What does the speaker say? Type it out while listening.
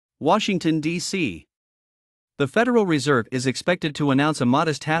Washington, D.C. The Federal Reserve is expected to announce a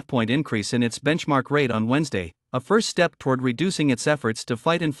modest half-point increase in its benchmark rate on Wednesday, a first step toward reducing its efforts to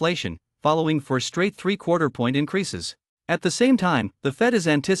fight inflation, following 4 straight three-quarter-point increases. At the same time, the Fed is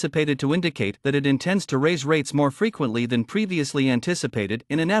anticipated to indicate that it intends to raise rates more frequently than previously anticipated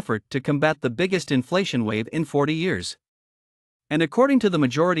in an effort to combat the biggest inflation wave in 40 years. And according to the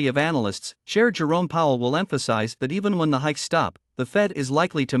majority of analysts, Chair Jerome Powell will emphasize that even when the hikes stop, the Fed is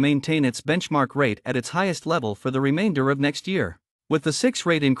likely to maintain its benchmark rate at its highest level for the remainder of next year. With the 6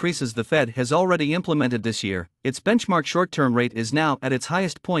 rate increases the Fed has already implemented this year, its benchmark short-term rate is now at its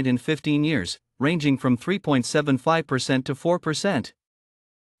highest point in 15 years, ranging from 3.75% to 4%.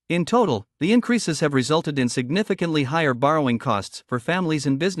 In total, the increases have resulted in significantly higher borrowing costs for families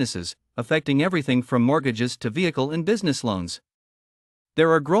and businesses, affecting everything from mortgages to vehicle and business loans.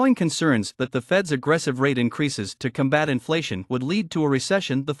 There are growing concerns that the Fed's aggressive rate increases to combat inflation would lead to a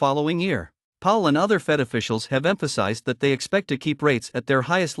recession the following year. Powell and other Fed officials have emphasized that they expect to keep rates at their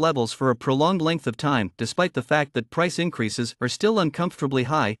highest levels for a prolonged length of time, despite the fact that price increases are still uncomfortably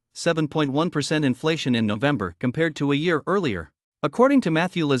high, 7.1% inflation in November compared to a year earlier. According to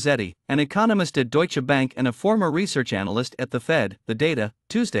Matthew Lazzetti, an economist at Deutsche Bank and a former research analyst at the Fed, the data,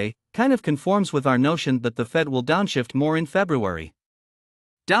 Tuesday, kind of conforms with our notion that the Fed will downshift more in February.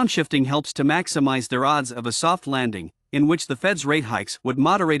 Downshifting helps to maximize their odds of a soft landing, in which the Fed's rate hikes would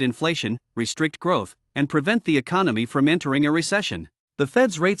moderate inflation, restrict growth, and prevent the economy from entering a recession. The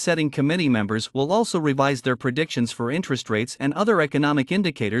Fed's rate-setting committee members will also revise their predictions for interest rates and other economic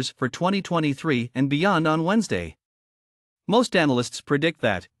indicators for 2023 and beyond on Wednesday. Most analysts predict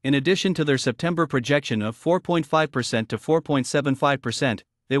that, in addition to their September projection of 4.5% to 4.75%,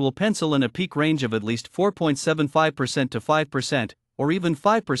 they will pencil in a peak range of at least 4.75% to 5%, or even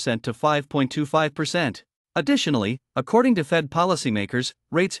 5% to 5.25%. Additionally, according to Fed policymakers,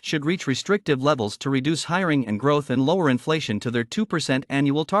 rates should reach restrictive levels to reduce hiring and growth and lower inflation to their 2%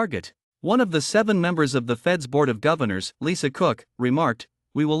 annual target. One of the 7 members of the Fed's Board of Governors, Lisa Cook, remarked,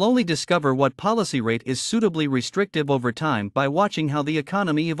 "We will only discover what policy rate is suitably restrictive over time by watching how the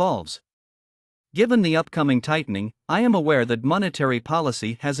economy evolves." Given the upcoming tightening, I am aware that monetary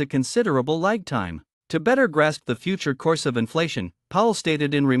policy has a considerable lag time. To better grasp the future course of inflation, Powell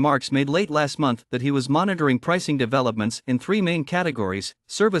stated in remarks made late last month that he was monitoring pricing developments in 3 main categories: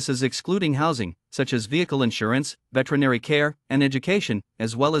 services excluding housing, such as vehicle insurance, veterinary care, and education,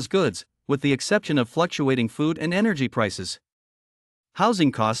 as well as goods, with the exception of fluctuating food and energy prices.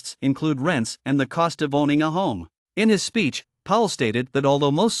 Housing costs include rents and the cost of owning a home. In his speech, Powell stated that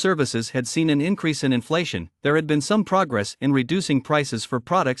although most services had seen an increase in inflation, there had been some progress in reducing prices for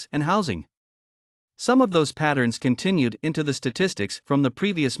products and housing. Some of those patterns continued into the statistics from the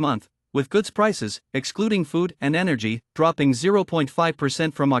previous month, with goods prices, excluding food and energy, dropping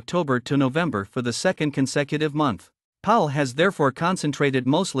 0.5% from October to November for the second consecutive month. Powell has therefore concentrated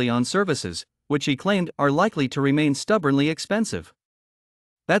mostly on services, which he claimed are likely to remain stubbornly expensive.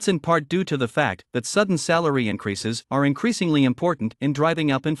 That's in part due to the fact that sudden salary increases are increasingly important in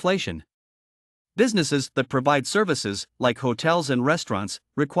driving up inflation. Businesses that provide services, like hotels and restaurants,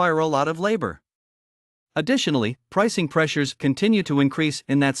 require a lot of labor. Additionally, pricing pressures continue to increase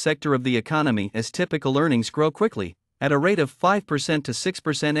in that sector of the economy as typical earnings grow quickly, at a rate of 5% to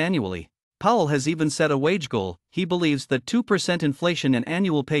 6% annually. Powell has even set a wage goal. He believes that 2% inflation and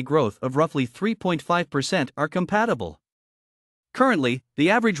annual pay growth of roughly 3.5% are compatible. Currently, the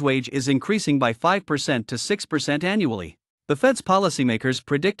average wage is increasing by 5% to 6% annually. The Fed's policymakers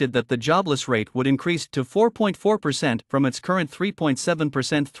predicted that the jobless rate would increase to 4.4% from its current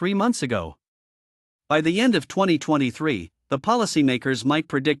 3.7% 3 months ago. By the end of 2023, the policymakers might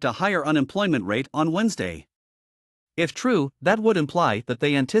predict a higher unemployment rate on Wednesday. If true, that would imply that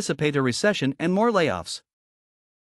they anticipate a recession and more layoffs.